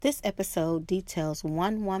This episode details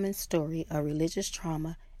one woman's story of religious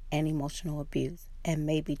trauma and emotional abuse and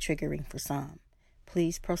may be triggering for some.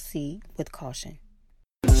 Please proceed with caution.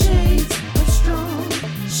 Shades of strong,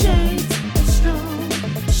 shades of strong,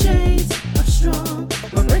 shades of strong.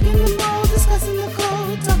 We're breaking the mold, discussing the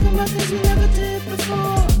code, talking about things we never did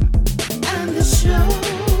before. And the show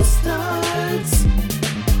starts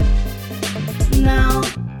now.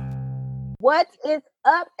 What is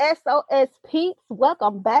up, SOS peeps?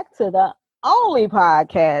 Welcome back to the only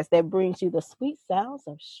podcast that brings you the sweet sounds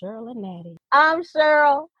of Cheryl and Natty. I'm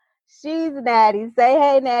Cheryl. She's Natty. Say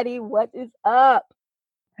hey, Natty. What is up?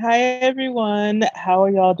 Hi, everyone. How are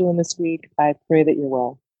y'all doing this week? I pray that you're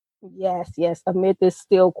well. Yes. Amid this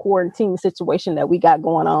still quarantine situation that we got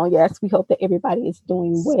going on, yes, we hope that everybody is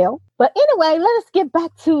doing well. But anyway, let us get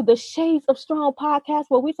back to the Shades of Strong podcast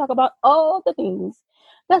where we talk about all the things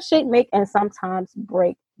that shape, make, and sometimes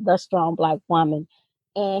break the strong Black woman.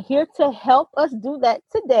 And here to help us do that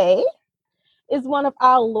today is one of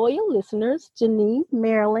our loyal listeners, Janine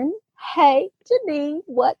Maryland. Hey, Janine,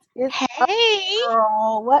 what is up,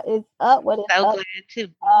 girl? What is up? What is so up? Glad to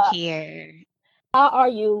be here. How are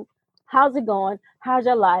you? How's it going? How's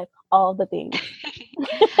your life? All the things.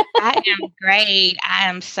 I am great. I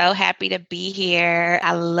am so happy to be here.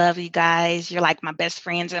 I love you guys. You're like my best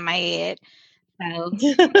friends in my head. So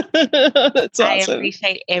That's I awesome.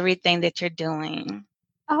 appreciate everything that you're doing.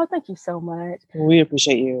 Oh, thank you so much. We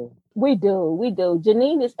appreciate you. We do.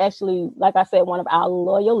 Janine is actually, like I said, one of our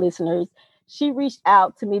loyal listeners. She reached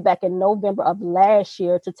out to me back in November of last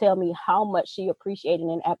year to tell me how much she appreciated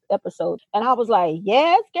an episode. And I was like,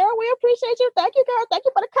 yes, girl, we appreciate you. Thank you, girl. Thank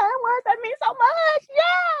you for the kind words. That means so much.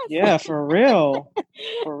 Yes. Yeah, for real.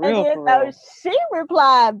 For real, and for then, real. she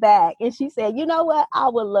replied back and she said, you know what? I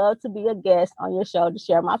would love to be a guest on your show to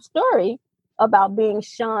share my story about being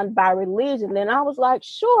shunned by religion. And I was like,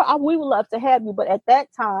 sure, we would love to have you. But at that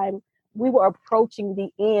time, we were approaching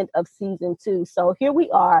the end of season 2. So here we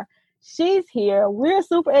are. She's here. We're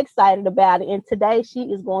super excited about it. And today she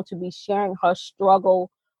is going to be sharing her struggle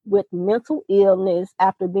with mental illness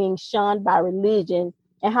after being shunned by religion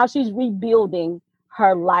and how she's rebuilding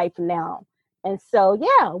her life now. And so,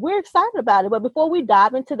 yeah, we're excited about it. But before we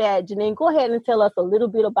dive into that, Janine, go ahead and tell us a little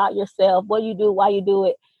bit about yourself, what you do, why you do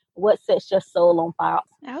it, what sets your soul on fire.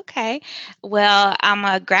 Okay. Well, I'm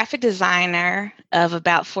a graphic designer of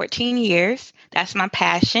about 14 years. That's my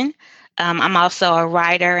passion. I'm also a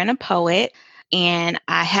writer and a poet, and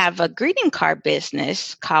I have a greeting card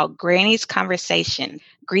business called Granny's Conversation,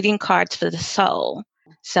 greeting cards for the soul.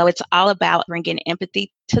 So it's all about bringing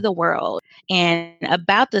empathy to the world and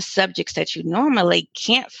about the subjects that you normally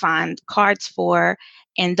can't find cards for,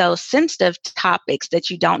 and those sensitive topics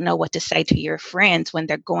that you don't know what to say to your friends when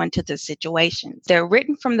they're going to the situations. They're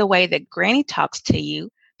written from the way that Granny talks to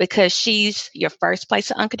you because she's your first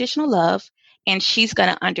place of unconditional love, and she's going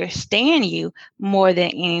to understand you more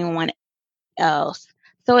than anyone else.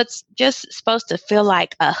 So it's just supposed to feel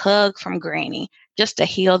like a hug from Granny, just to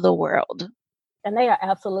heal the world. And they are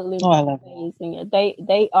absolutely amazing.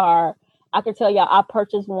 They are. I can tell y'all, I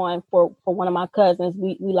purchased one for one of my cousins.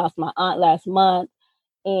 We lost my aunt last month,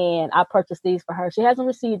 and I purchased these for her. She hasn't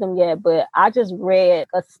received them yet, but I just read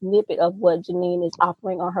a snippet of what Janine is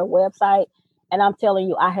offering on her website. And I'm telling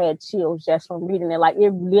you, I had chills just from reading it. Like,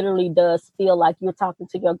 it literally does feel like you're talking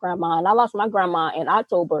to your grandma. And I lost my grandma in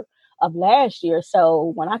October of last year.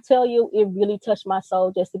 So when I tell you, it really touched my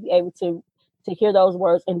soul just to be able to hear those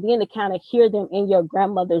words and then to kind of hear them in your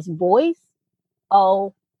grandmother's voice.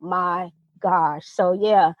 Oh my gosh. So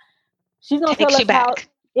yeah, she's going to tell us how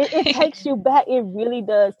it takes you back. It really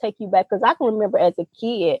does take you back. Because I can remember as a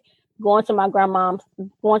kid going to my grandmom's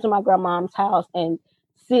house and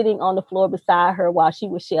sitting on the floor beside her while she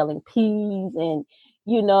was shelling peas and,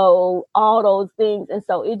 you know, all those things. And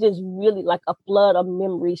so it just really, like a flood of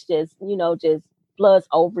memories just floods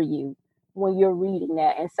over you when you're reading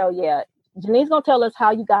that. And so, yeah, Janine's going to tell us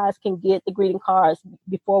how you guys can get the greeting cards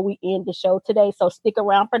before we end the show today. So stick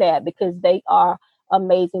around for that because they are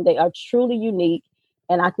amazing. They are truly unique.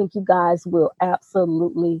 And I think you guys will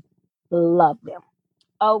absolutely love them.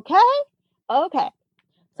 Okay.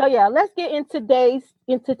 So yeah, let's get into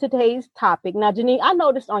today's topic. Now, Janine, I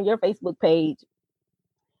noticed on your Facebook page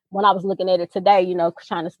when I was looking at it today, you know,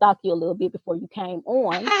 trying to stalk you a little bit before you came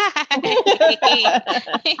on.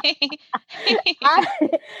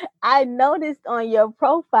 I noticed on your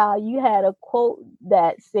profile you had a quote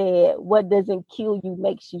that said, "What doesn't kill you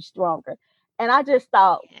makes you stronger." And I just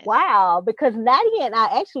thought, wow, because Nadia and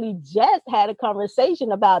I actually just had a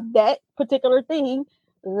conversation about that particular thing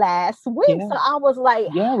last week. Yeah. So I was like,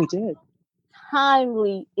 yeah, we did. How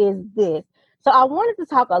timely is this? So I wanted to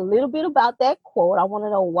talk a little bit about that quote. I want to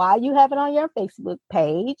know why you have it on your Facebook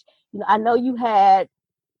page. I know you had,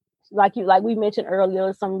 like we mentioned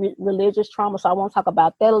earlier, some religious trauma. So I want to talk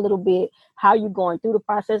about that a little bit, how you're going through the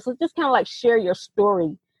process. So just kind of like share your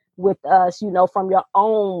story with us, from your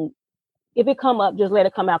own. If it come up, just let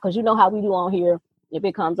it come out, because you know how we do on here. If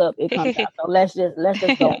it comes up, it comes out. So let's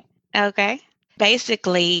just go. Okay.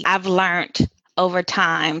 Basically, I've learned over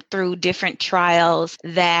time through different trials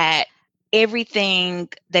that everything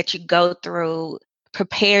that you go through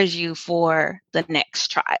prepares you for the next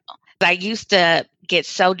trial. I used to get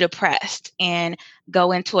so depressed and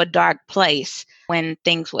go into a dark place when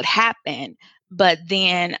things would happen. But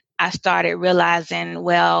then I started realizing,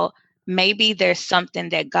 well, maybe there's something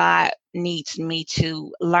that God needs me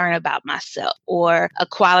to learn about myself, or a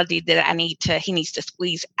quality that he needs to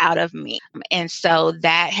squeeze out of me. And so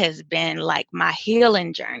that has been like my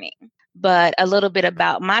healing journey. But a little bit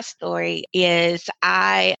about my story is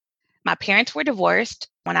my parents were divorced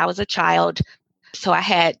when I was a child. So I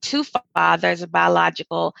had two fathers, a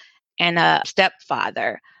biological and a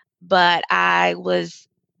stepfather, but I was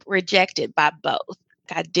rejected by both.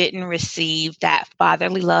 I didn't receive that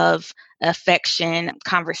fatherly love, affection,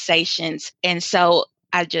 conversations. And so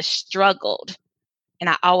I just struggled. And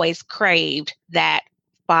I always craved that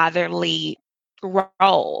fatherly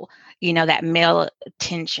role, that male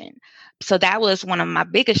attention. So that was one of my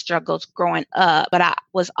biggest struggles growing up. But I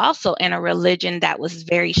was also in a religion that was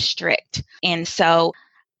very strict. And so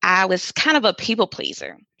I was kind of a people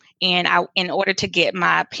pleaser. And in order to get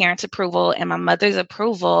my parents' approval and my mother's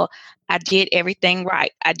approval, I did everything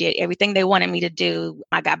right. I did everything they wanted me to do.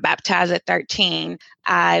 I got baptized at 13.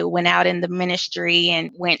 I went out in the ministry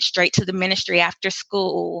and went straight to the ministry after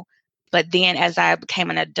school. But then as I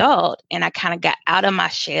became an adult and I kind of got out of my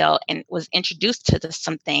shell and was introduced to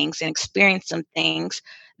some things and experienced some things,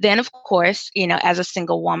 then of course, as a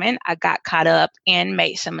single woman, I got caught up and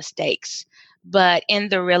made some mistakes. But in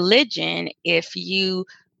the religion, if you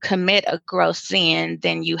commit a gross sin,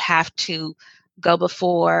 then you have to go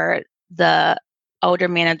before the older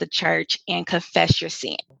men of the church and confess your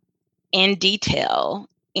sin in detail.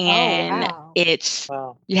 And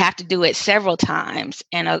you have to do it several times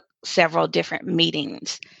in several different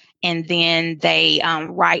meetings. And then they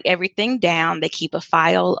write everything down. They keep a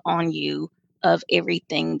file on you of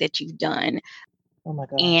everything that you've done. Oh my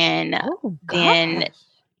gosh. And then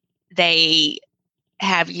they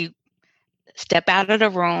have you step out of the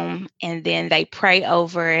room, and then they pray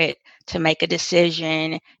over it to make a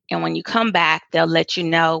decision. And when you come back, they'll let you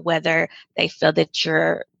know whether they feel that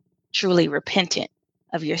you're truly repentant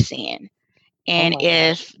of your sin. And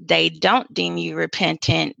if they don't deem you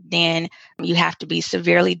repentant, then you have to be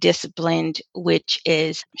severely disciplined, which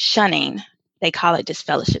is shunning. They call it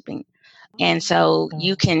disfellowshipping. And so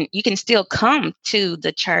you can still come to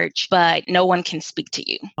the church, but no one can speak to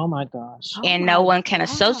you. Oh my gosh. And no one can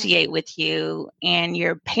associate with you. And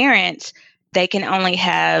your parents, they can only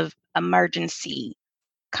have emergency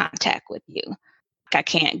contact with you. I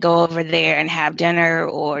can't go over there and have dinner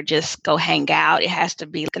or just go hang out. It has to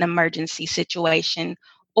be like an emergency situation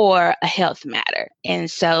or a health matter. And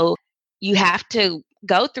so you have to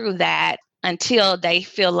go through that until they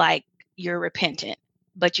feel like you're repentant.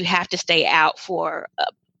 But you have to stay out for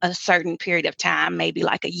a certain period of time, maybe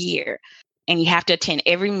like a year. And you have to attend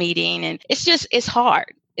every meeting. And it's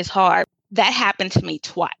hard. It's hard. That happened to me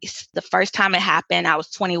twice. The first time it happened, I was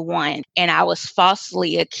 21 and I was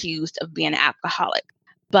falsely accused of being an alcoholic.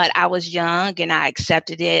 But I was young and I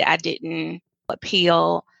accepted it. I didn't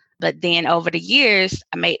appeal. But then over the years,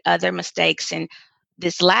 I made other mistakes. And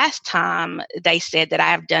this last time, they said that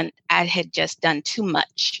I had just done too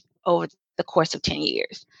much over the course of 10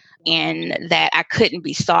 years, and that I couldn't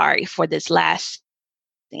be sorry for this last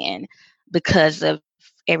sin because of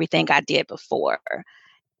everything I did before.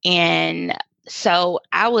 And so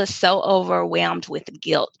I was so overwhelmed with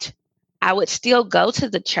guilt. I would still go to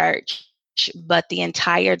the church, but the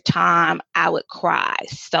entire time I would cry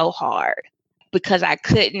so hard because I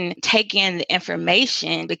couldn't take in the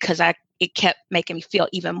information because it kept making me feel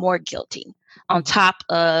even more guilty. On top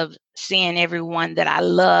of seeing everyone that I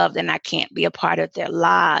loved and I can't be a part of their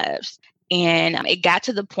lives. And it got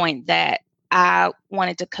to the point that I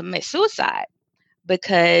wanted to commit suicide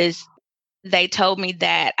because they told me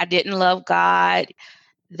that I didn't love God,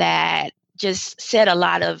 that just said a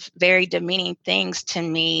lot of very demeaning things to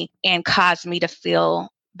me and caused me to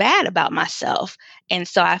feel bad about myself. And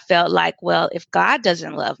so I felt like, well, if God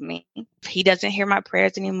doesn't love me, if he doesn't hear my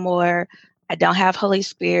prayers anymore, I don't have Holy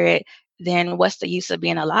Spirit, then what's the use of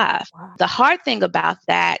being alive? Wow. The hard thing about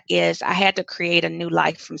that is I had to create a new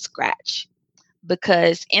life from scratch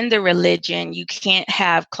because in the religion, you can't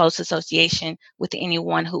have close association with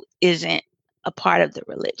anyone who isn't a part of the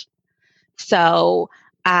religion. So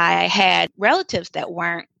I had relatives that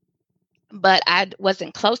weren't, but I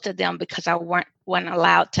wasn't close to them because I wasn't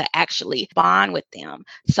allowed to actually bond with them.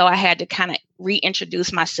 So I had to kind of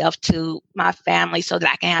reintroduce myself to my family so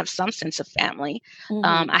that I can have some sense of family.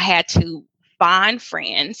 I had to find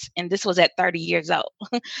friends, and this was at 30 years old,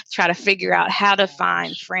 try to figure out how to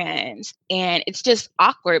find friends. And it's just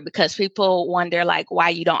awkward because people wonder like why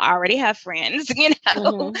you don't already have friends,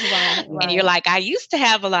 Right. And you're like, I used to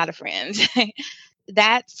have a lot of friends.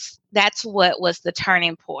 That's what was the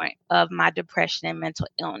turning point of my depression and mental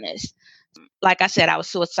illness. Like I said, I was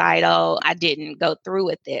suicidal. I didn't go through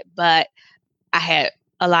with it, but I had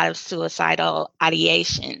a lot of suicidal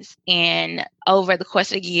ideations. And over the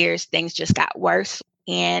course of years, things just got worse.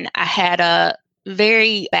 And I had a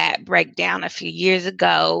very bad breakdown a few years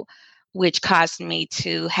ago, which caused me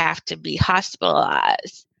to have to be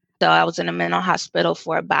hospitalized. So I was in a mental hospital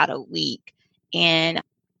for about a week. And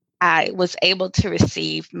I was able to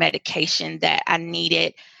receive medication that I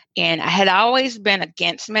needed. And I had always been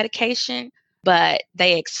against medication, but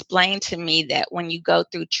they explained to me that when you go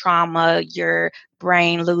through trauma, your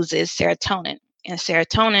brain loses serotonin. And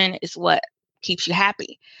serotonin is what keeps you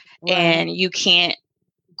happy. Right. And you can't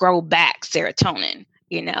grow back serotonin.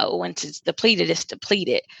 Once it's depleted, it's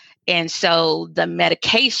depleted. And so the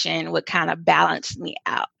medication would kind of balance me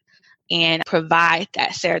out and provide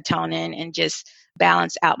that serotonin and just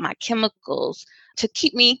balance out my chemicals to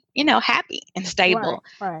keep me, happy and stable.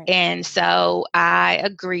 Right. And so I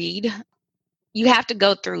agreed. You have to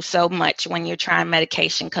go through so much when you're trying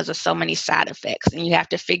medication because of so many side effects, and you have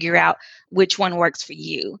to figure out which one works for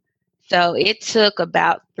you. So it took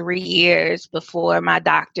about 3 years before my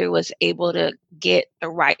doctor was able to get the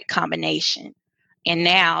right combination. And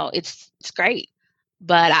now it's great.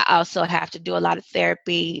 But I also have to do a lot of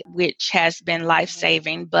therapy, which has been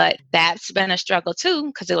life-saving. But that's been a struggle too,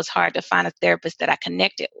 because it was hard to find a therapist that I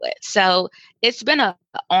connected with. So it's been an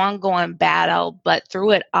ongoing battle, but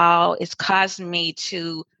through it all, it's caused me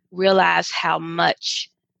to realize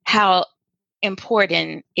how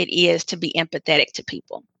important it is to be empathetic to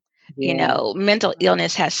people. Yeah. Mental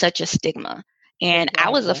illness has such a stigma. And I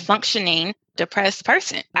was a functioning depressed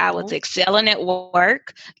person. I was excelling at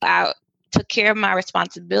work. I took care of my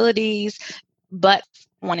responsibilities, but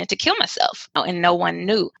wanted to kill myself, and no one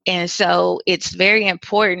knew. And so it's very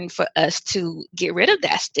important for us to get rid of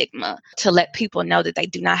that stigma, to let people know that they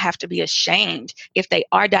do not have to be ashamed if they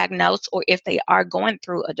are diagnosed or if they are going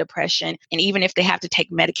through a depression. And even if they have to take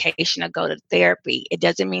medication or go to therapy, it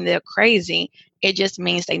doesn't mean they're crazy. It just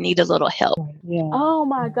means they need a little help. Yeah. Oh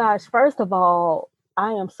my gosh. First of all,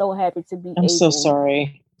 I am so happy to be I'm so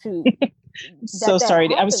sorry. to So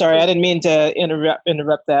sorry. I'm sorry. I didn't mean to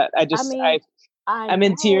interrupt that. I'm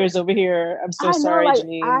in tears over here. I'm so sorry,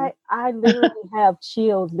 Janine. I literally have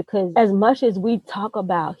chills because as much as we talk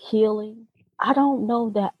about healing, I don't know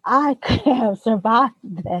that I could have survived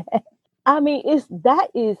that. I mean, that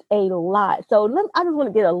is a lot. So I just want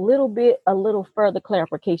to get a little further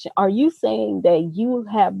clarification. Are you saying that you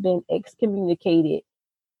have been excommunicated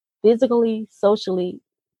physically, socially,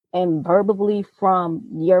 and verbally from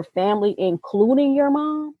your family, including your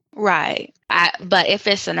mom? Right. But if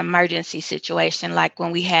it's an emergency situation, like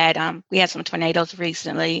when we had some tornadoes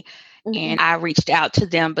recently, and I reached out to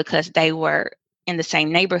them because they were in the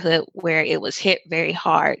same neighborhood where it was hit very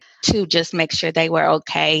hard, to just make sure they were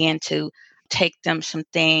okay and to take them some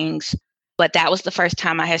things. But that was the first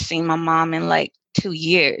time I had seen my mom in like 2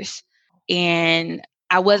 years. And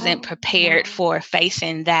I wasn't prepared for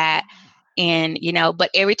facing that. And, but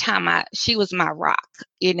every time she was my rock,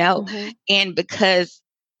 and because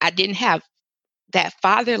I didn't have that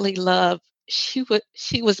fatherly love, she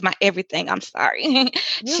was my everything. I'm sorry.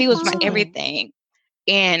 She was my everything.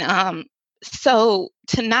 And so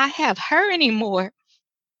to not have her anymore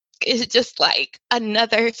is just like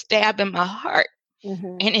another stab in my heart.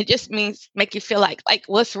 And it just make you feel like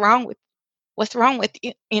what's wrong with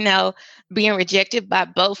you, being rejected by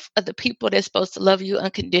both of the people that's supposed to love you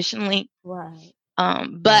unconditionally. Right.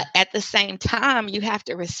 But at the same time, you have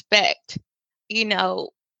to respect,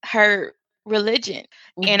 her religion.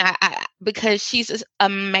 And I because she's an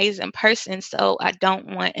amazing person. So I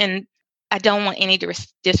don't want any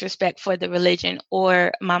disrespect for the religion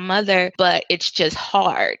or my mother, but it's just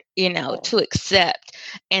hard, to accept.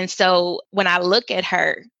 And so when I look at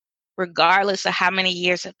her, regardless of how many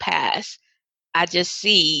years have passed, I just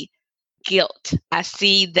see guilt. I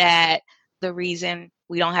see that the reason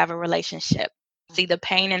we don't have a relationship, see the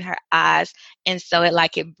pain in her eyes. And so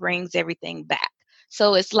it brings everything back.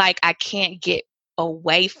 So it's like I can't get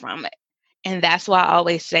away from it. And that's why I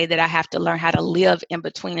always say that I have to learn how to live in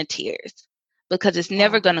between the tears, because it's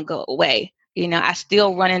never going to go away. You know, I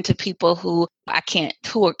still run into people who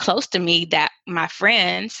who are close to me, that my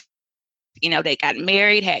friends, you know, they got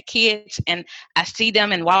married, had kids, and I see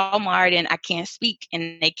them in Walmart and I can't speak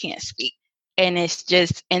and they can't speak. And it's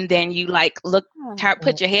just, and then you like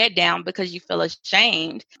put your head down because you feel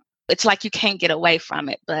ashamed. It's like you can't get away from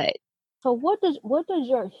it. But so what does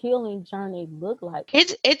your healing journey look like?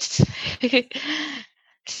 It's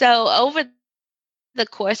so over the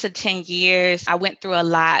course of 10 years, I went through a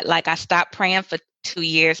lot. Like, I stopped praying for 2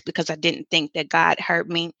 years because I didn't think that God heard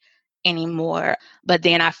me anymore. But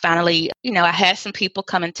then I finally, you know, I had some people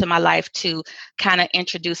come into my life to kind of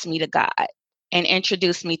introduce me to God and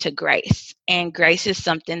introduce me to grace. And grace is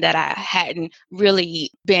something that I hadn't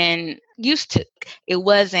really been used to. It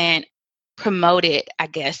wasn't promoted, I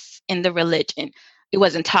guess, in the religion. It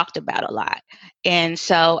wasn't talked about a lot. And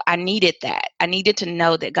so I needed that. I needed to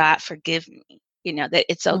know that God forgive me, you know, that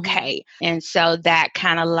it's okay. And so that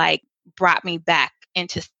kind of like brought me back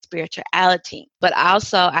into spirituality. But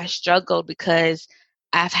also I struggled because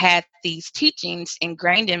I've had these teachings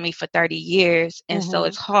ingrained in me for 30 years. And so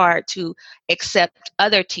it's hard to accept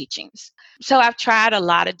other teachings. So I've tried a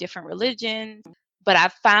lot of different religions, but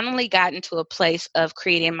I've finally gotten to a place of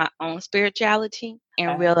creating my own spirituality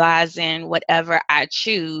and realizing whatever I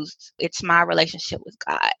choose, it's my relationship with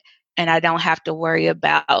God. And I don't have to worry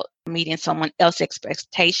about meeting someone else's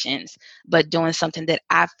expectations, but doing something that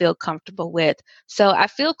I feel comfortable with. So I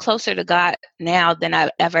feel closer to God now than I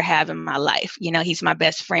ever have in my life. You know, He's my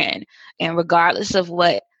best friend. And regardless of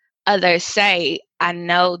what others say, I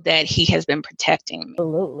know that He has been protecting me.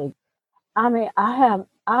 Absolutely. I mean, I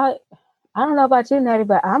don't know about you, Natty,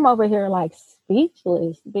 but I'm over here like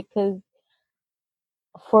speechless because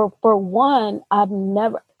for one,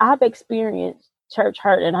 I've experienced church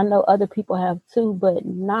hurt, and I know other people have too, but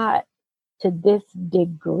not to this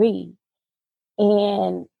degree.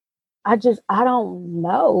 And I don't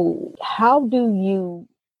know. How do you,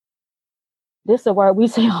 this is a word we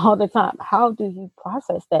say all the time, how do you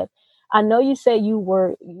process that? I know you say you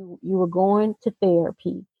were going to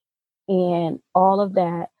therapy and all of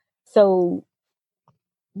that. So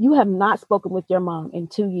you have not spoken with your mom in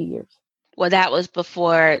 2 years. Well, that was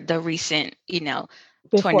before the recent, you know,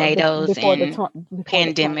 tornadoes and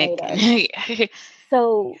pandemic.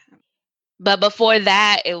 So, but before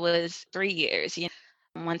that, it was 3 years. You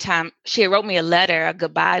know, one time she wrote me a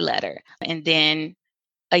goodbye letter, and then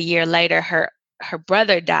a year later, her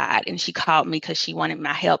brother died, and she called me because she wanted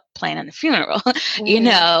my help planning the funeral. You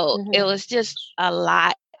know, it was just a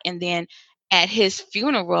lot. And then at his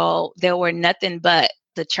funeral, there were nothing but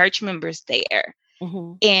the church members there.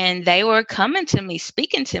 And they were coming to me,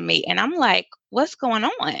 speaking to me. And I'm like, what's going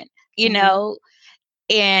on? You know?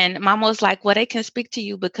 And Mama was like, well, they can speak to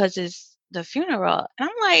you because it's the funeral. And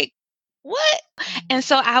I'm like, what? And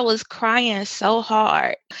so I was crying so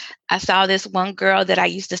hard. I saw this one girl that I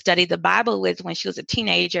used to study the Bible with when she was a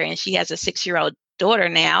teenager, and she has a 6-year-old daughter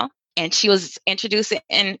now. And she was introducing,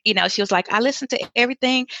 and, you know, she was like, I listened to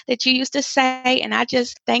everything that you used to say, and I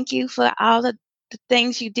just thank you for all the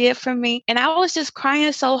things you did for me. And I was just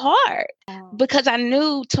crying so hard because I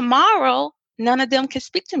knew tomorrow none of them could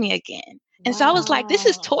speak to me again. And so I was like, this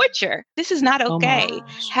is torture. This is not okay.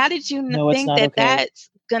 How did you think that that's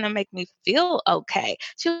going to make me feel okay?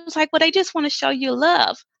 She was like, well, they just want to show you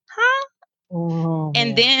love. Huh?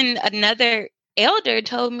 And then another elder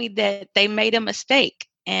told me that they made a mistake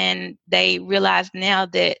and they realized now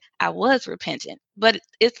that I was repentant. But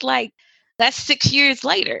it's like, that's 6 years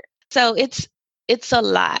later. So it's a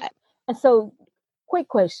lot. And so, quick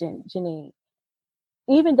question, Janine.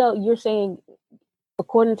 Even though you're saying,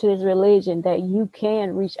 according to this religion, that you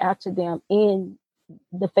can reach out to them in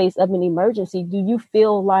the face of an emergency, do you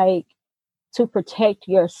feel like, to protect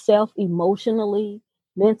yourself emotionally,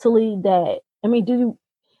 mentally, that, I mean, do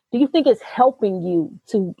you think it's helping you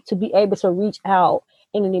to be able to reach out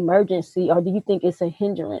in an emergency, or do you think it's a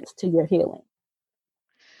hindrance to your healing?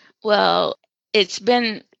 Well, it's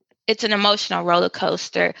an emotional roller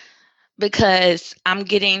coaster because I'm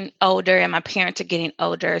getting older and my parents are getting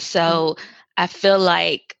older. So I feel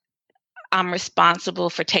like I'm responsible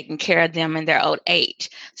for taking care of them in their old age.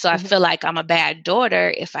 So I feel like I'm a bad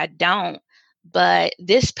daughter if I don't. But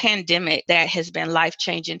this pandemic that has been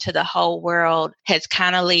life-changing to the whole world has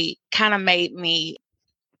kind of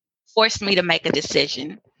forced me to make a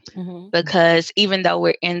decision. Because even though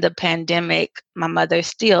we're in the pandemic, my mother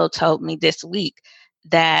still told me this week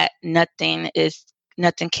that nothing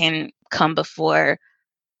can come before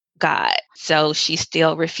God. So she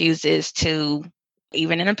still refuses to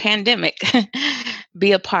even in a pandemic,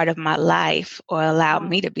 be a part of my life or allow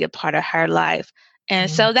me to be a part of her life. And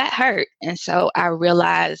so that hurt. And so I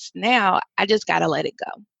realized now I just got to let it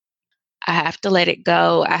go. I have to let it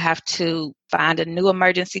go. I have to find a new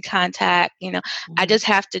emergency contact. I just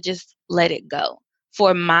have to just let it go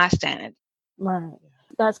for my sanity. Right.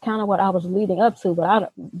 That's kind of what I was leading up to, but I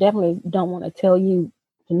definitely don't want to tell you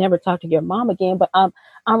to never talk to your mom again. But I'm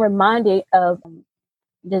reminded of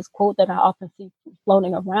this quote that I often see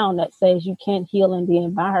floating around that says you can't heal in the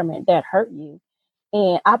environment that hurt you.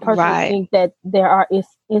 And I personally think that there are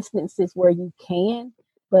instances where you can,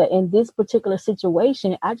 but in this particular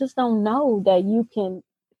situation, I just don't know that you can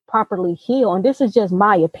properly heal. And this is just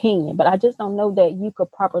my opinion, but I just don't know that you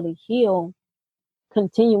could properly heal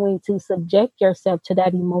continuing to subject yourself to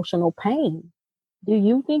that emotional pain. Do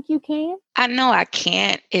you think you can? I know I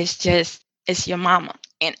can't. It's your mama.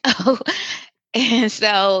 And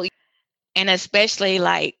so, and especially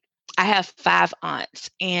like I have 5 aunts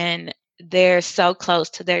and they're so close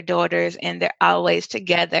to their daughters and they're always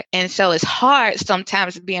together. And so it's hard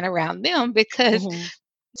sometimes being around them because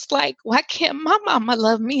it's like, why can't my mama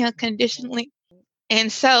love me unconditionally?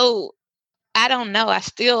 And so I don't know.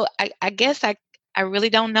 I guess I really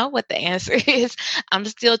don't know what the answer is. I'm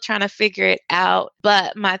still trying to figure it out.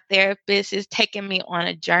 But my therapist is taking me on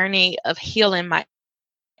a journey of healing my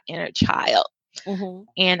inner child.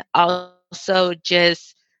 And also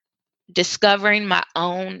just discovering my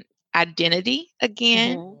own identity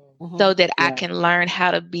again so that I can learn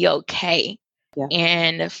how to be okay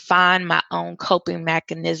and find my own coping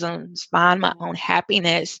mechanisms, find my own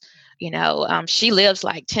happiness. She lives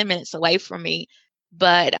like 10 minutes away from me,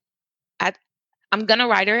 but I'm going to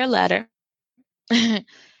write her a letter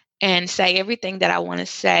and say everything that I want to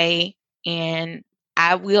say. And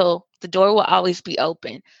the door will always be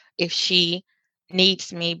open if she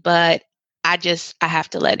needs me, but I have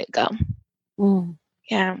to let it go.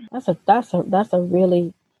 Yeah. That's a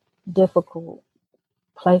really difficult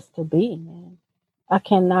place to be, man. I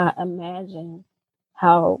cannot imagine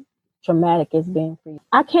how traumatic it's been for you.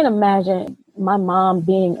 I can't imagine my mom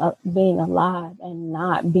being alive and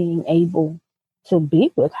not being able to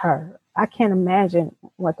be with her. I can't imagine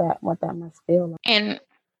what that must feel like. And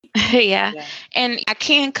and I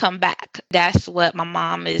can come back. That's what my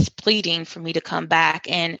mom is pleading for me to come back.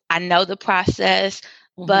 And I know the process,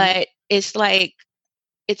 but it's like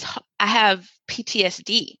I have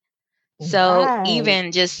PTSD. So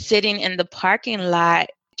even just sitting in the parking lot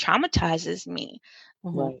traumatizes me.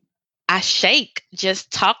 I shake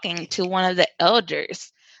just talking to one of the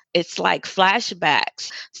elders. It's like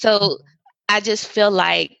flashbacks. So I just feel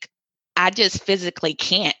like I just physically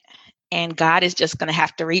can't. And God is just going to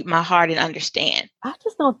have to read my heart and understand. I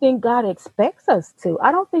just don't think God expects us to.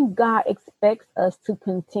 I don't think God expects us to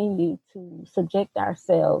continue to subject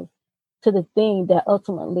ourselves to the thing that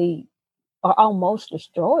ultimately are almost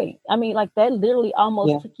destroyed. I mean, like that literally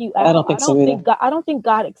almost took you out. I don't think so either. I don't think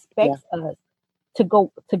God expects us to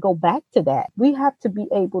go back to that. We have to be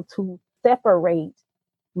able to separate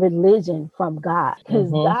religion from God, because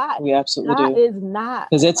we absolutely God do. is not,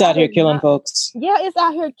 because it's out here killing folks. Yeah, it's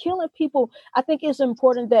out here killing people. I think it's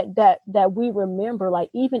important that we remember, like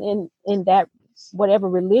even in that whatever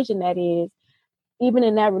religion that is, even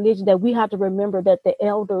in that religion, that we have to remember that the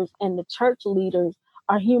elders and the church leaders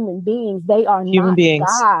are human beings. They are not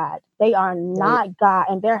God. They are not God,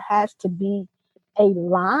 and there has to be a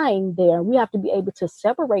line there. We have to be able to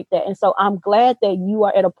separate that. And so I'm glad that you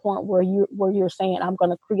are at a point where you're saying, I'm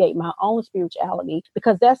going to create my own spirituality,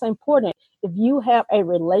 because that's important. If you have a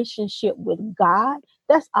relationship with God,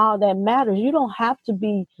 that's all that matters. You don't have to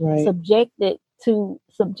be subjected to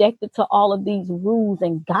all of these rules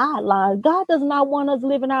and guidelines. God does not want us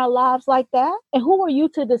living our lives like that. And who are you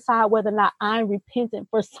to decide whether or not I'm repentant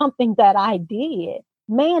for something that I did?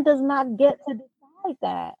 Man does not get to decide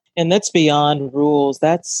that. And that's beyond rules.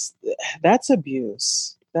 That's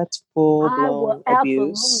abuse. That's full-blown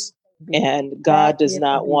abuse. And God does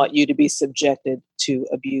not want you to be subjected to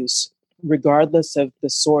abuse, regardless of the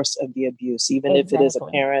source of the abuse, even if it is a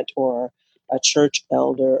parent or a church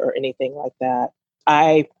elder or anything like that.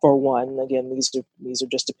 I, for one, again, these are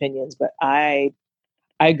just opinions, but I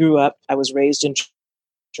grew up, I was raised in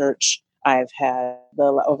church. I've had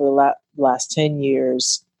over the last 10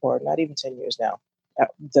 years, or not even 10 years now,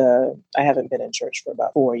 I haven't been in church for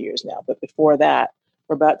about 4 years now, but before that,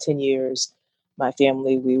 for about 10 years, my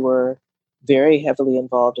family, we were very heavily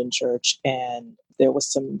involved in church, and there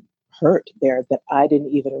was some hurt there that I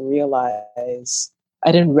didn't even realize.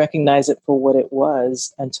 I didn't recognize it for what it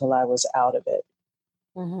was until I was out of it.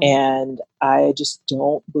 And I just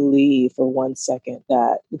don't believe for one second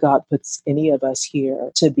that God puts any of us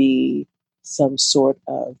here to be some sort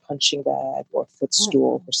of punching bag or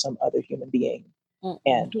footstool for some other human being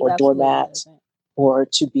or doormat, or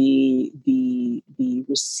to be the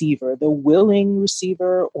receiver, the willing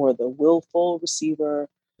receiver or the willful receiver,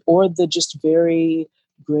 or the just very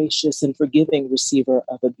gracious and forgiving receiver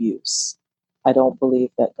of abuse. I don't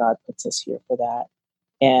believe that God puts us here for that.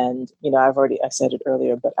 And, I said it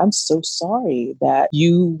earlier, but I'm so sorry that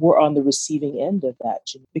you were on the receiving end of that,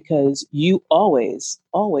 because you always,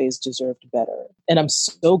 always deserved better. And I'm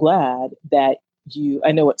so glad that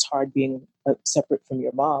I know it's hard being separate from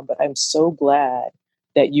your mom, but I'm so glad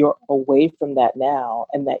that you're away from that now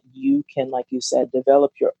and that you can, like you said,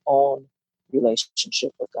 develop your own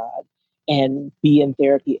relationship with God and be in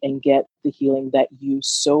therapy and get the healing that you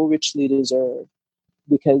so richly deserve.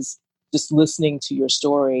 Because just listening to your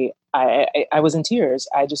story, I was in tears.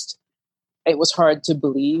 It was hard to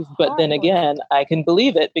believe, but then again, I can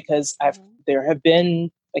believe it because there have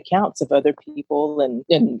been accounts of other people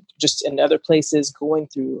and just in other places going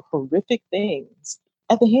through horrific things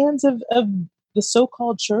at the hands of the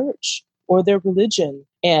so-called church or their religion.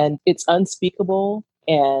 And it's unspeakable.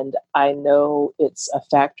 And I know it's a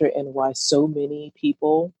factor in why so many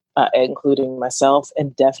people, including myself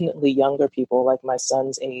and definitely younger people like my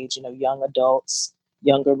son's age, young adults,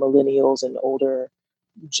 younger millennials and older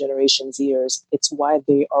Generation Zers, it's why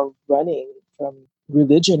they are running from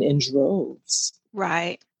religion in droves.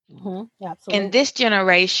 Right. Absolutely. In this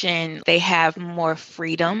generation, they have more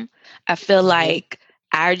freedom. I feel like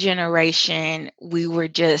our generation, we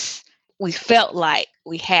felt like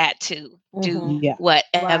we had to do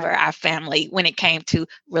whatever our family when it came to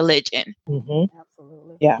religion.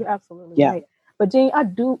 Absolutely. Yeah. You're absolutely right. But Jean, I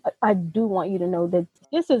do want you to know that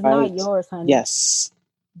this is not yours, honey. Yes.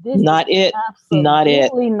 This not is it. Not it.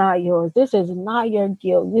 Absolutely not yours. This is not your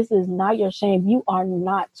guilt. This is not your shame. You are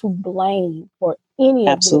not to blame for any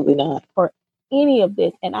of Absolutely this. not. For any of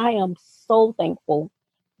this. And I am so thankful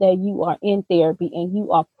that you are in therapy and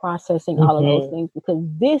you are processing all of those things, because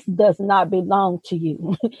this does not belong to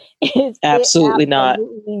you. Absolutely not. It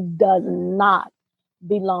absolutely does not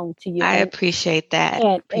belong to you. I appreciate that.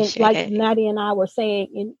 And like Nadia and I were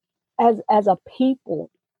saying, as a people,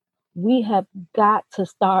 we have got to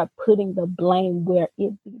start putting the blame where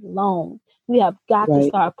it belongs. We have got to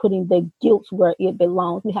start putting the guilt where it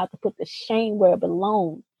belongs. We have to put the shame where it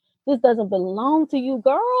belongs. This doesn't belong to you,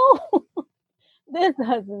 girl. This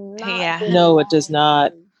does not. Yeah. No, it does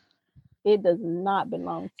not. It does not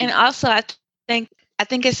belong to and you. Also, I think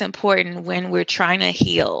it's important when we're trying to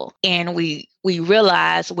heal and we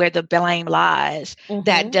realize where the blame lies.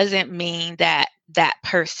 That doesn't mean that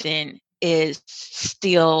person is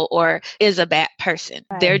still or is a bad person.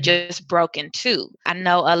 Right. They're just broken too. I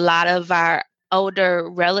know a lot of our older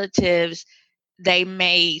relatives, they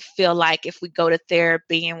may feel like if we go to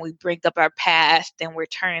therapy and we bring up our past, then we're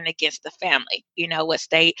turning against the family.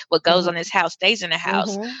 What goes on this house stays in the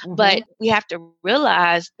house. But we have to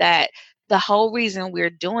realize that the whole reason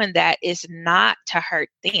we're doing that is not to hurt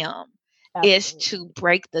them. Absolutely. Is to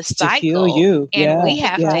break the cycle. To heal you. And we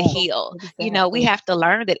have to heal. Exactly. We have to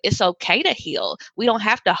learn that it's okay to heal. We don't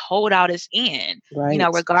have to hold all this in. Right.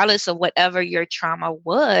 Regardless of whatever your trauma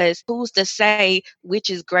was, who's to say which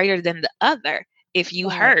is greater than the other? If you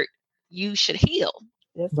hurt, you should heal.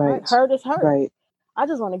 That's right. Hurt is hurt. Right. I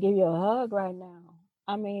just want to give you a hug right now.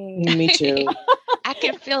 I mean, me too. I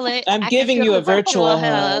can feel it. I'm giving you a virtual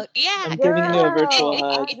hug. Yeah. I'm giving you a virtual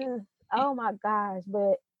hug. Oh my gosh.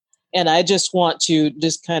 And I just want to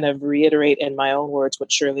just kind of reiterate in my own words what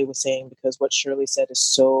Shirley was saying, because what Shirley said is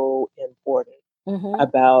so important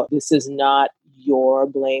about this is not your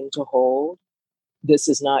blame to hold. This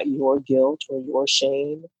is not your guilt or your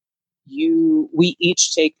shame. We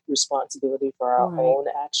each take responsibility for our own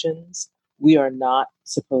actions. We are not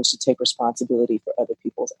supposed to take responsibility for other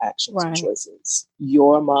people's actions and choices.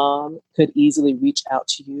 Your mom could easily reach out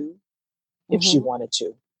to you if she wanted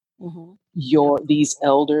to. These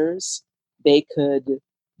elders, they could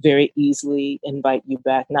very easily invite you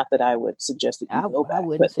back. Not that I would suggest that you go back,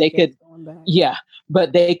 but they could.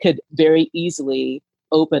 But they could very easily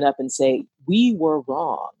open up and say, "We were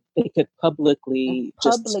wrong." They could publicly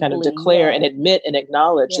just kind of declare and admit and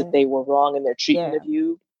acknowledge that they were wrong in their treatment of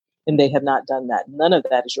you. And they have not done that. None of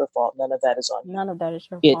that is your fault. None of that is on you. None of that is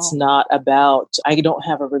your fault. It's not about, I don't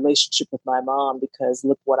have a relationship with my mom because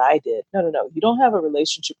look what I did. No. You don't have a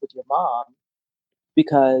relationship with your mom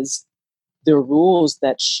because the rules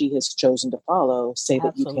that she has chosen to follow say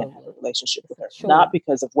that you can't have a relationship with her. Not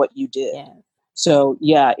because of what you did. Yeah. So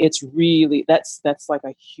it's really, that's like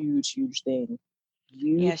a huge, huge thing.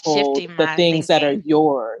 You hold the things that are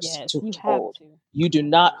yours to hold. You do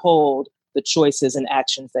not hold the choices and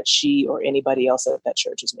actions that she or anybody else at that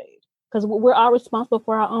church has made. Because we're all responsible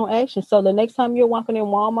for our own actions. So the next time you're walking in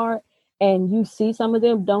Walmart and you see some of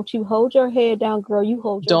them, don't you hold your head down, girl.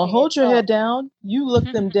 You don't hold your head down. You look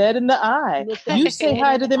them dead in the eye. You say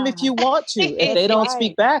hi to them if you want to. If they don't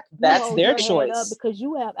speak back, that's their choice. Because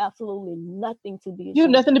you have absolutely nothing to be ashamed of. You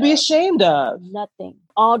have nothing to be ashamed of. Nothing.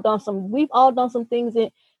 We've all done some things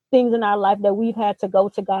in our life that we've had to go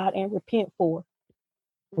to God and repent for.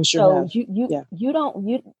 We sure have. You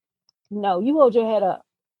hold your head up.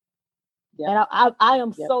 Yep. And I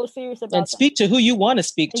am so serious about and speak to who you want to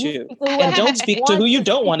speak to, and don't speak to who you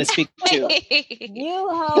don't want to speak to. You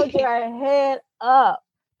hold your head up,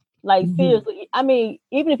 like seriously. I mean,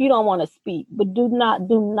 even if you don't want to speak, but do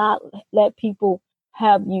not let people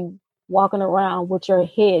have you walking around with your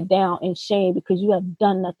head down in shame because you have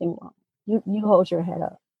done nothing wrong. You hold your head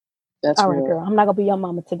up. That's all right, girl. I'm not gonna be your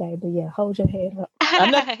mama today, but yeah, hold your head up. I'm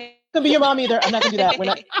not gonna be your mom either. I'm not gonna do that. We're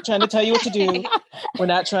not trying to tell you what to do. We're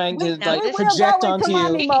not trying to project onto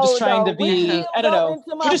you. We're just trying to be. I don't know.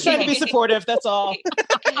 We're just trying to be supportive. That's all.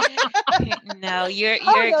 No, you're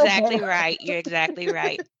exactly right. You're exactly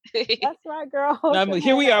right. That's right, girl.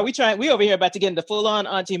 Here we are. We over here about to get into full on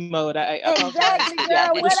auntie mode. Exactly, girl.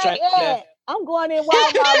 Yeah, we're just trying. I'm going in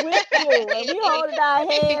Walmart with you, and we holding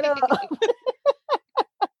our head up.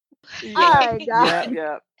 All right, guys.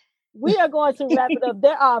 Yeah. We are going to wrap it up.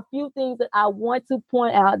 There are a few things that I want to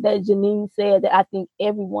point out that Janine said that I think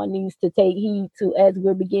everyone needs to take heed to as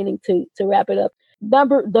we're beginning to wrap it up.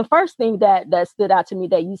 The first thing that stood out to me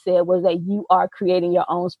that you said was that you are creating your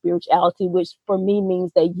own spirituality, which for me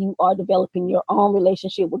means that you are developing your own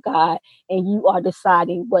relationship with God and you are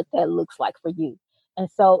deciding what that looks like for you. And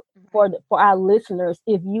so for our listeners,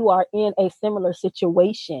 if you are in a similar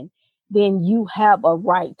situation, then you have a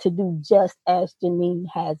right to do just as Janine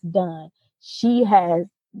has done. She has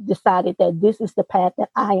decided that this is the path that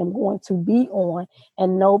I am going to be on,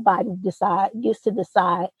 and nobody gets to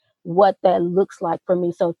decide what that looks like for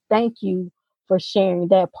me. So thank you for sharing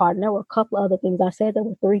that part. And there were a couple of other things I said. There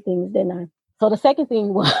were 3 things, didn't I? So the second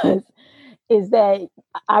thing is that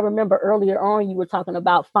I remember earlier on you were talking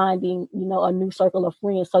about finding, a new circle of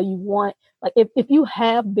friends. So you want, like, if you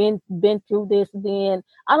have been through this, then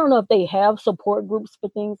I don't know if they have support groups for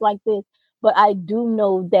things like this, but I do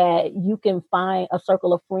know that you can find a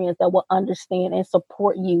circle of friends that will understand and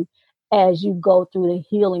support you as you go through the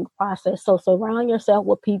healing process. So surround yourself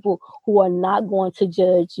with people who are not going to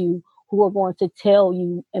judge you, who are going to tell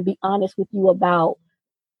you and be honest with you about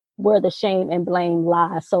where the shame and blame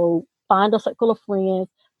lies. So find a circle of friends,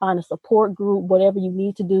 find a support group, whatever you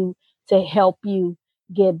need to do to help you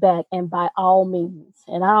get back. And by all means,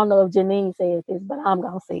 and I don't know if Janine said this, but I'm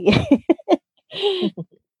going to say it.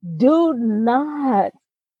 Do not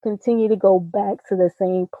continue to go back to the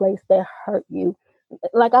same place that hurt you.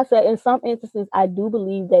 Like I said, in some instances, I do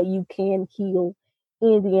believe that you can heal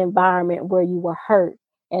in the environment where you were hurt.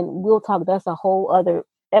 And we'll talk, that's a whole other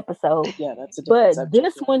episode. Yeah, that's a different subject.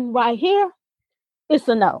 This one right here, it's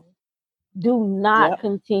a no. Do not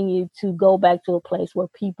continue to go back to a place where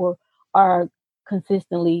people are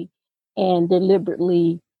consistently and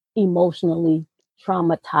deliberately emotionally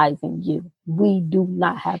traumatizing you. We do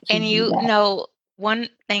not have to. And do that. One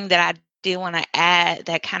thing that I do want to add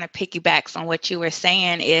that kind of piggybacks on what you were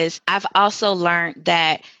saying is I've also learned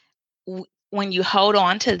that when you hold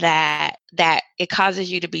on to that it causes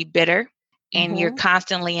you to be bitter and you're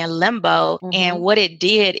constantly in limbo. And what it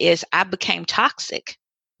did is I became toxic.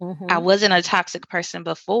 I wasn't a toxic person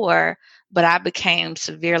before, but I became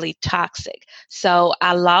severely toxic. So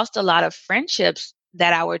I lost a lot of friendships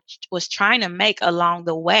that I was trying to make along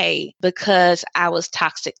the way because I was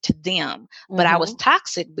toxic to them. But I was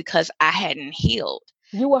toxic because I hadn't healed.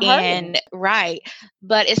 You were hurting. Right.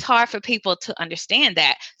 But it's hard for people to understand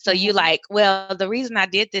that. So you like, well, the reason I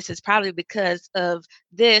did this is probably because of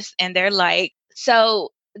this. And they're like,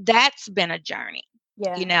 so that's been a journey,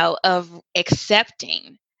 of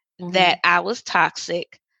accepting that I was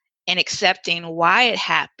toxic and accepting why it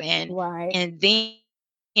happened. Right. And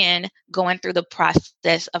then going through the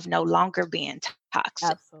process of no longer being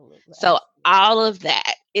toxic. Absolutely. So all of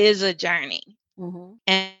that is a journey.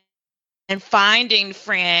 And finding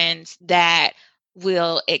friends that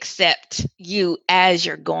will accept you as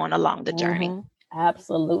you're going along the journey.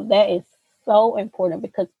 Absolutely. That is so important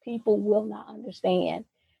because people will not understand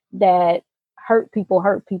that hurt people,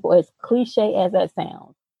 as cliche as that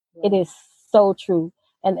sounds. It is so true.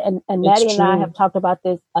 And Maddie and I have talked about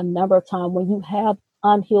this a number of times. When you have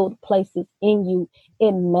unhealed places in you,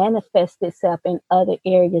 it manifests itself in other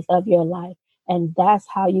areas of your life. And that's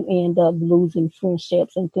how you end up losing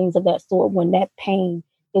friendships and things of that sort when that pain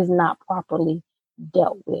is not properly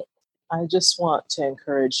dealt with. I just want to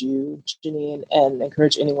encourage you, Janine, and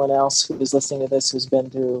encourage anyone else who's listening to this who's been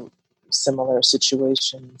through similar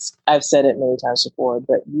situations. I've said it many times before,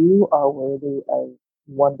 but you are worthy of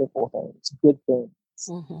wonderful things, good things.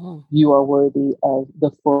 Mm-hmm. You are worthy of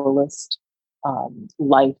the fullest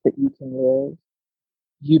life that you can live.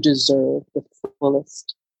 You deserve the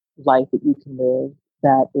fullest life that you can live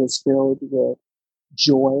that is filled with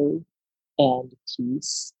joy and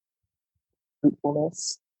peace,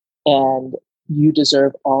 fruitfulness, and you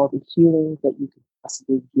deserve all the healing that you could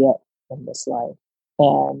possibly get in this life.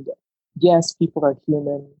 And yes, people are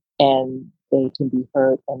human and they can be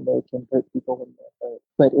hurt and they can hurt people when they're hurt.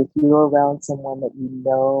 But if you're around someone that you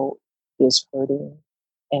know is hurting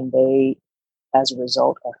and they, as a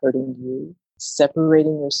result, are hurting you,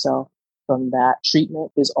 separating yourself from that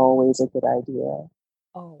treatment is always a good idea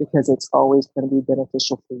because it's always going to be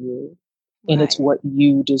beneficial for you and it's what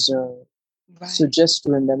you deserve. Right. So just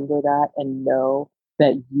remember that and know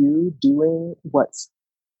that you doing what's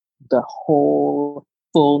the whole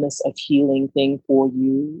fullness of healing thing for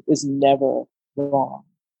you is never wrong.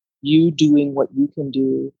 You doing what you can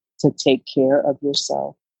do to take care of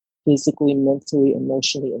yourself physically, mentally,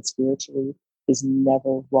 emotionally, and spiritually is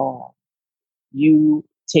never wrong. You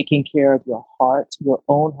taking care of your heart, your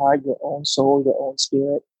own soul, your own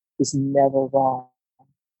spirit is never wrong.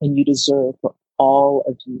 And you deserve for all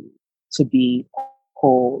of you to be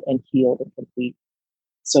whole and healed and complete.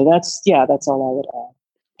 So that's all I would add.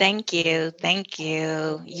 Thank you. Thank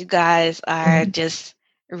you. You guys are just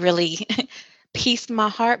really pieced my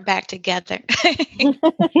heart back together.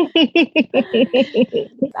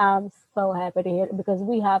 I'm so happy to hear it because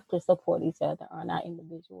we have to support each other on our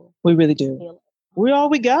individual. We really do. We're all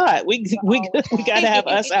we got. We got to have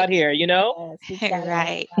us out here, you know? Yes,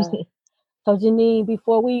 right. So Janine,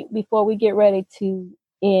 before we get ready to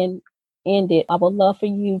end it, I would love for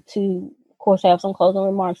you to, of course, have some closing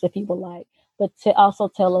remarks if you would like, but to also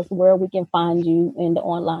tell us where we can find you in the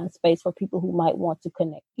online space for people who might want to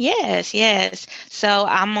connect. Yes. So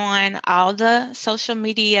I'm on all the social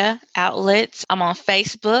media outlets. I'm on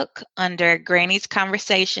Facebook under Granny's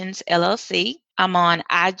Conversations LLC. I'm on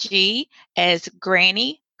IG as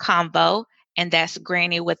Granny Combo, and that's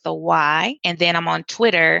Granny with a Y. And then I'm on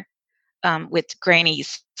Twitter with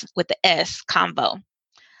Granny's with the S Combo.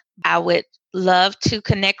 I would love to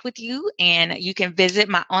connect with you, and you can visit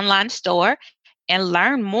my online store and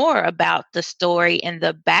learn more about the story and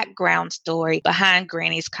the background story behind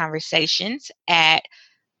Granny's Conversations at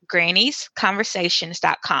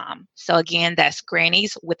granniesconversations.com. So again, that's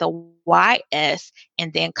Granny's with a YS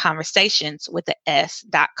and then conversations with a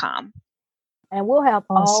S.com. And we'll have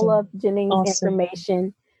all of Janine's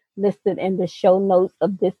information listed in the show notes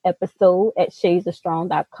of this episode at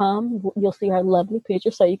shadesofstrong.com. You'll see her lovely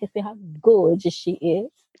picture so you can see how gorgeous she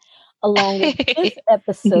is, along with this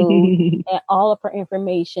episode and all of her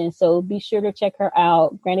information. So be sure to check her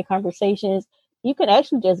out, Granny Conversations. You can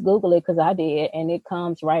actually just Google it because I did, and it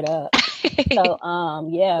comes right up. So,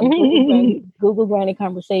 Google Granny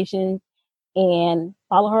Conversations and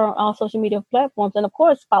follow her on all social media platforms. And of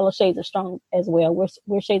course, follow Shades of Strong as well.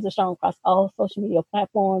 We're Shades of Strong across all social media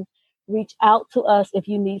platforms. Reach out to us if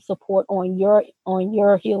you need support on your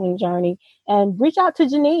healing journey, and reach out to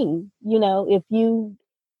Janine. You know,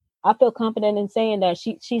 I feel confident in saying that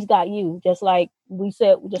she's got you, just like we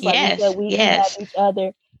said, we have each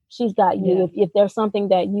other. She's got you. Yeah. If there's something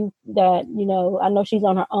that you know, I know she's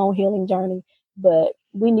on her own healing journey, but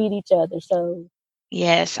we need each other. So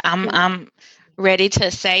yes, I'm ready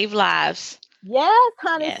to save lives. Yes,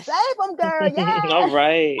 honey, save them, girl. Yes. All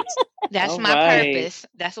right. That's my purpose.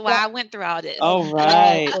 That's why I went through all this. All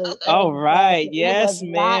right. All right. Yes,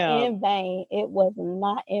 ma'am. Not in vain. It was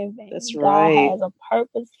not in vain. That's God right. has a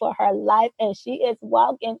purpose for her life, and she is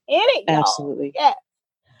walking in it, y'all. Absolutely. Yes.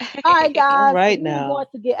 All right, guys. All right now.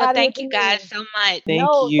 Want to get out thank you guys so much. Thank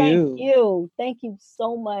you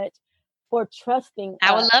so much for trusting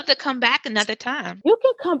I would love to come back another time. You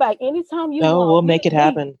can come back anytime you want. No, we'll make it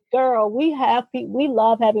happen. Girl, we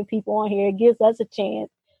love having people on here. It gives us a chance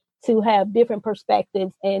to have different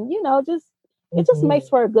perspectives, and you know, it just makes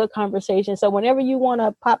for a good conversation. So whenever you want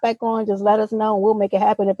to pop back on, just let us know and we'll make it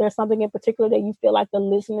happen. If there's something in particular that you feel like the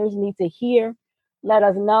listeners need to hear, let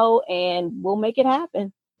us know and we'll make it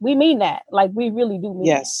happen. We mean that. Like, we really do mean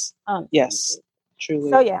that. Yes. Truly.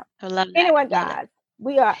 So, yeah. I love that. Anyway, guys,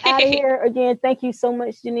 we are out of here. Again, thank you so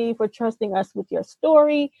much, Janine, for trusting us with your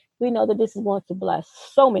story. We know that this is going to bless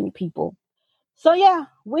so many people. So, yeah,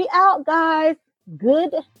 we out, guys.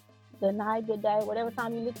 Good good night, good day, whatever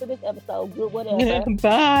time you listen to this episode, good whatever.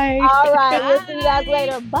 Bye. All right, Bye. we'll see you guys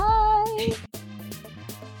later. Bye.